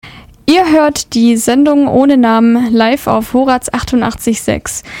Ihr hört die Sendung ohne Namen live auf Horaz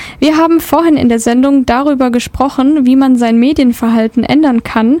 88.6. Wir haben vorhin in der Sendung darüber gesprochen, wie man sein Medienverhalten ändern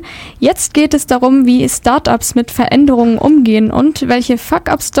kann. Jetzt geht es darum, wie Startups mit Veränderungen umgehen und welche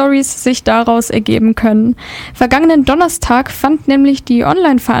Fuck-Up-Stories sich daraus ergeben können. Vergangenen Donnerstag fand nämlich die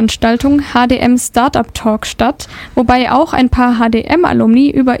Online-Veranstaltung HDM Startup Talk statt, wobei auch ein paar HDM-Alumni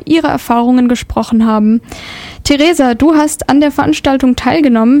über ihre Erfahrungen gesprochen haben. Theresa, du hast an der Veranstaltung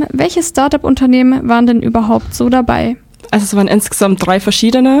teilgenommen. Welche Startup-Unternehmen waren denn überhaupt so dabei? Also es waren insgesamt 3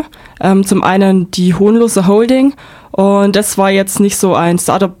 verschiedene. Zum einen die Hohenlohe Holding, und das war jetzt nicht so ein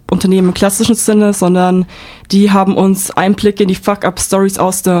Startup-Unternehmen im klassischen Sinne, sondern die haben uns Einblick in die Fuck-Up-Stories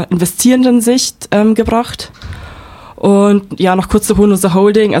aus der investierenden Sicht gebracht. Und ja, noch kurz zur Hohenlohe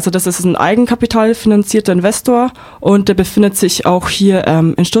Holding, also das ist ein eigenkapitalfinanzierter Investor und der befindet sich auch hier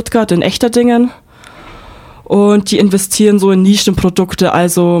in Stuttgart in Echterdingen. Und die investieren so in Nischenprodukte,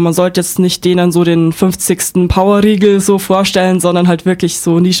 also man sollte jetzt nicht denen so den 50. Powerriegel so vorstellen, sondern halt wirklich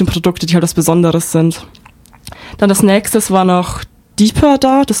so Nischenprodukte, die halt was Besonderes sind. Dann das nächste war noch Deeper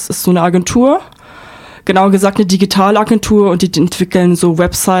da, das ist so eine Agentur, genauer gesagt eine Digitalagentur, und die entwickeln so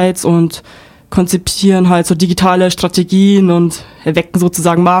Websites und konzipieren halt so digitale Strategien und erwecken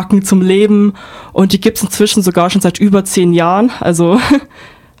sozusagen Marken zum Leben, und die gibt's inzwischen sogar schon seit über 10 Jahren, also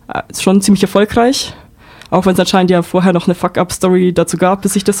ist schon ziemlich erfolgreich. Auch wenn es anscheinend ja vorher noch eine Fuck-Up-Story dazu gab,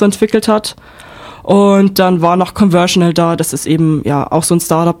 bis sich das so entwickelt hat. Und dann war noch Conversional da, das ist eben ja auch so ein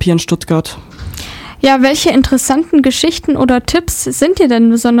Startup hier in Stuttgart. Ja, welche interessanten Geschichten oder Tipps sind dir denn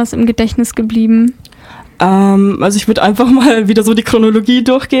besonders im Gedächtnis geblieben? Also ich würde einfach mal wieder so die Chronologie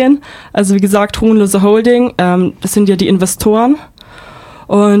durchgehen. Also wie gesagt, Hohenlohe Holding, das sind ja die Investoren.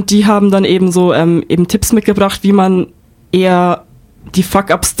 Und die haben dann eben so eben Tipps mitgebracht, wie man eher die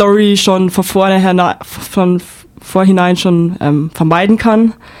Fuck-Up-Story schon von vorhinein schon vermeiden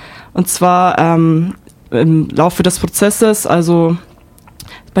kann. Und zwar im Laufe des Prozesses, also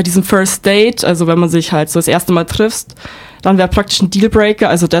bei diesem First Date, also wenn man sich halt so das erste Mal trifft, dann wäre praktisch ein Dealbreaker,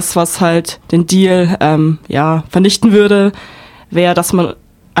 also das, was halt den Deal vernichten würde, wäre, dass man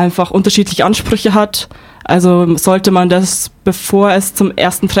einfach unterschiedliche Ansprüche hat. Also sollte man das, bevor es zum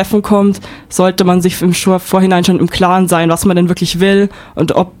ersten Treffen kommt, sollte man sich im Vorhinein schon im Klaren sein, was man denn wirklich will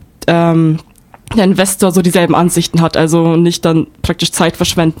und ob der Investor so dieselben Ansichten hat, also nicht dann praktisch Zeit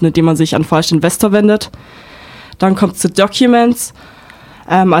verschwenden, indem man sich an falschen Investor wendet. Dann kommt zu Documents,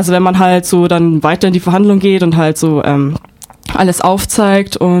 also wenn man halt so dann weiter in die Verhandlung geht und halt so alles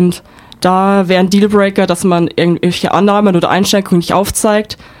aufzeigt, und da wäre ein Dealbreaker, dass man irgendwelche Annahmen oder Einschränkungen nicht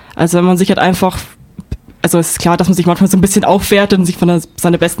aufzeigt. Also wenn man sich halt einfach, also es ist klar, dass man sich manchmal so ein bisschen aufwertet und sich von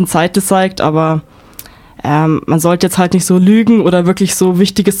seiner besten Seite zeigt, aber man sollte jetzt halt nicht so lügen oder wirklich so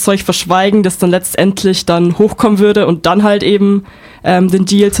wichtiges Zeug verschweigen, das dann letztendlich dann hochkommen würde und dann halt eben den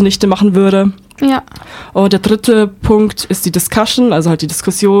Deal zunichte machen würde. Ja. Und der dritte Punkt ist die Discussion, also halt die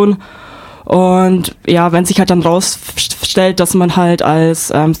Diskussion. Und ja, wenn sich halt dann rausstellt, dass man halt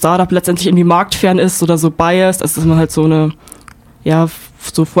als Startup letztendlich irgendwie marktfern ist oder so biased, also dass man halt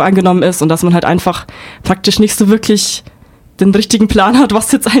so voreingenommen ist und dass man halt einfach praktisch nicht so wirklich den richtigen Plan hat,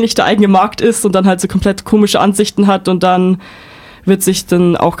 was jetzt eigentlich der eigene Markt ist, und dann halt so komplett komische Ansichten hat, und dann wird sich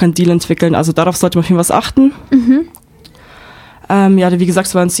dann auch kein Deal entwickeln. Also darauf sollte man auf jeden Fall was achten. Mhm. Wie gesagt,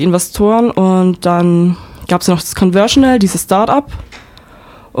 es waren die Investoren, und dann gab es noch das Conversional, dieses Startup.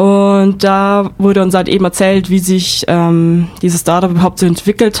 Und da wurde uns halt eben erzählt, wie sich dieses Startup überhaupt so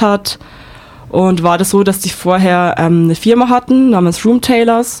entwickelt hat. Und war das so, dass die vorher eine Firma hatten namens Room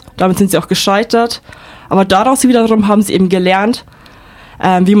Tailors. Damit sind sie auch gescheitert. Aber daraus wiederum haben sie eben gelernt,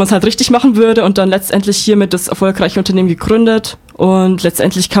 wie man es halt richtig machen würde, und dann letztendlich hiermit das erfolgreiche Unternehmen gegründet. Und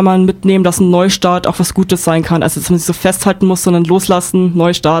letztendlich kann man mitnehmen, dass ein Neustart auch was Gutes sein kann. Also dass man sich so festhalten muss, sondern loslassen,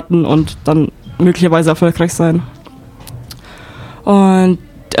 neu starten und dann möglicherweise erfolgreich sein. Und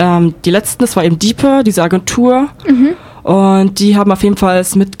die letzten, das war eben Deeper, diese Agentur. Mhm. Und die haben auf jeden Fall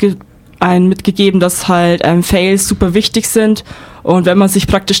mitgegeben, dass halt Fails super wichtig sind, und wenn man sich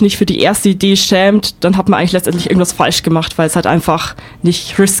praktisch nicht für die erste Idee schämt, dann hat man eigentlich letztendlich irgendwas falsch gemacht, weil es halt einfach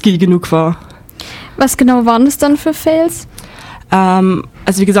nicht risky genug war. Was genau waren das dann für Fails? Also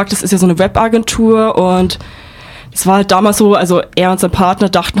wie gesagt, das ist ja so eine Webagentur, und es war halt damals so, also er und sein Partner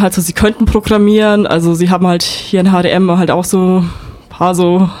dachten halt so, sie könnten programmieren, also sie haben halt hier in HDM halt auch so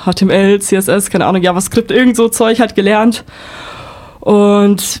HTML, CSS, keine Ahnung, JavaScript, irgend so Zeug halt gelernt.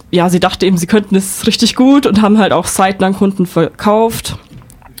 Und ja, sie dachte eben, sie könnten es richtig gut und haben halt auch Seiten an Kunden verkauft.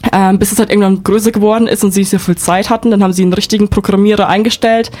 Bis es halt irgendwann größer geworden ist und sie sehr viel Zeit hatten, dann haben sie einen richtigen Programmierer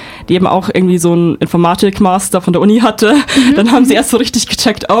eingestellt, die eben auch irgendwie so einen Informatik-Master von der Uni hatte. Mhm. Dann haben sie erst so richtig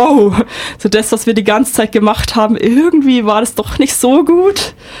gecheckt, so das, was wir die ganze Zeit gemacht haben, irgendwie war das doch nicht so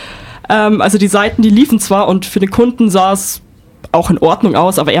gut. Also die Seiten, die liefen zwar und für den Kunden sah es auch in Ordnung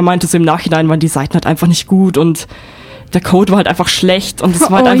aus, aber er meinte so im Nachhinein, waren die Seiten halt einfach nicht gut und der Code war halt einfach schlecht und es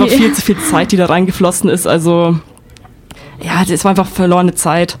war halt einfach viel zu viel Zeit, die da reingeflossen ist. Also ja, das war einfach verlorene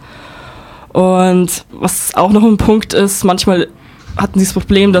Zeit. Und was auch noch ein Punkt ist, manchmal hatten sie das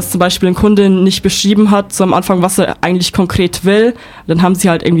Problem, dass zum Beispiel ein Kunde nicht beschrieben hat, so am Anfang, was er eigentlich konkret will. Dann haben sie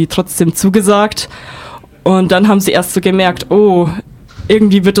halt irgendwie trotzdem zugesagt. Und dann haben sie erst so gemerkt, oh,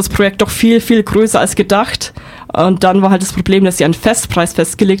 irgendwie wird das Projekt doch viel, viel größer als gedacht. Und dann war halt das Problem, dass sie einen Festpreis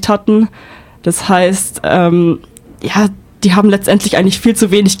festgelegt hatten. Das heißt, die haben letztendlich eigentlich viel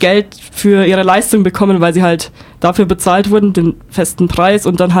zu wenig Geld für ihre Leistung bekommen, weil sie halt dafür bezahlt wurden, den festen Preis,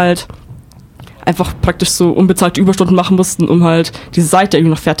 und dann halt einfach praktisch so unbezahlte Überstunden machen mussten, um halt diese Seite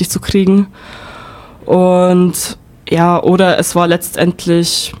irgendwie noch fertig zu kriegen. Und ja, oder es war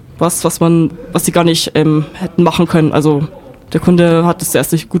letztendlich was sie gar nicht hätten machen können. Also der Kunde hat es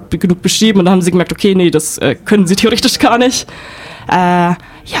erst nicht gut genug beschrieben und dann haben sie gemerkt, okay, nee, das können sie theoretisch gar nicht.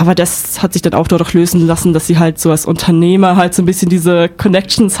 Aber das hat sich dann auch dadurch lösen lassen, dass sie halt so als Unternehmer halt so ein bisschen diese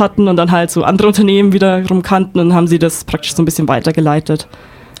Connections hatten und dann halt so andere Unternehmen wiederum kannten, und haben sie das praktisch so ein bisschen weitergeleitet.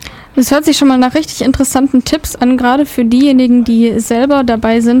 Das hört sich schon mal nach richtig interessanten Tipps an, gerade für diejenigen, die selber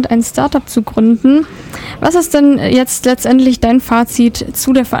dabei sind, ein Startup zu gründen. Was ist denn jetzt letztendlich dein Fazit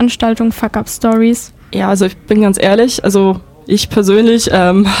zu der Veranstaltung FuckUp Stories? Ja, also ich bin ganz ehrlich, also ich persönlich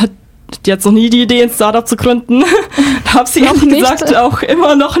hatte jetzt noch nie die Idee, ein Startup zu gründen. Habe sie ehrlich gesagt auch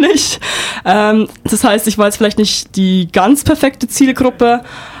immer noch nicht. Das heißt, ich war jetzt vielleicht nicht die ganz perfekte Zielgruppe,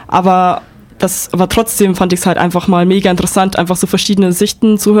 aber trotzdem fand ich es halt einfach mal mega interessant, einfach so verschiedene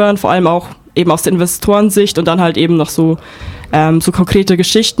Sichten zu hören, vor allem auch eben aus der Investorensicht und dann halt eben noch so konkrete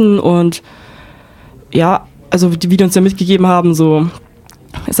Geschichten. Und ja, also wie die uns ja mitgegeben haben, so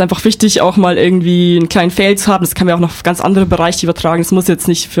ist einfach wichtig, auch mal irgendwie einen kleinen Fail zu haben. Das kann man auch noch auf ganz andere Bereiche übertragen. Es muss jetzt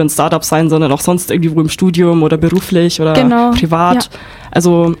nicht für ein Startup sein, sondern auch sonst irgendwo im Studium oder beruflich oder privat. Ja.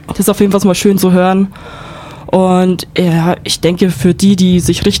 Also das ist auf jeden Fall mal schön zu hören. Und ja, ich denke, für die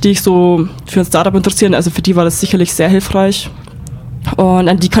sich richtig so für ein Startup interessieren, also für die war das sicherlich sehr hilfreich. Und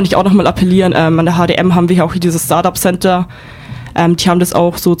an die kann ich auch nochmal appellieren. An der HDM haben wir ja auch hier dieses Startup Center. Die haben das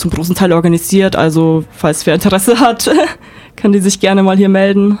auch so zum großen Teil organisiert. Also falls wer Interesse hat, kann die sich gerne mal hier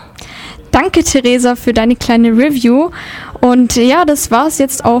melden. Danke, Theresa, für deine kleine Review. Und ja, das war's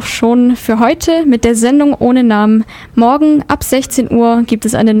jetzt auch schon für heute mit der Sendung ohne Namen. Morgen ab 16 Uhr gibt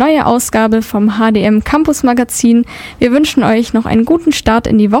es eine neue Ausgabe vom HDM Campus Magazin. Wir wünschen euch noch einen guten Start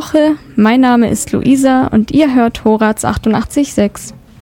in die Woche. Mein Name ist Luisa und ihr hört Horaz 88.6.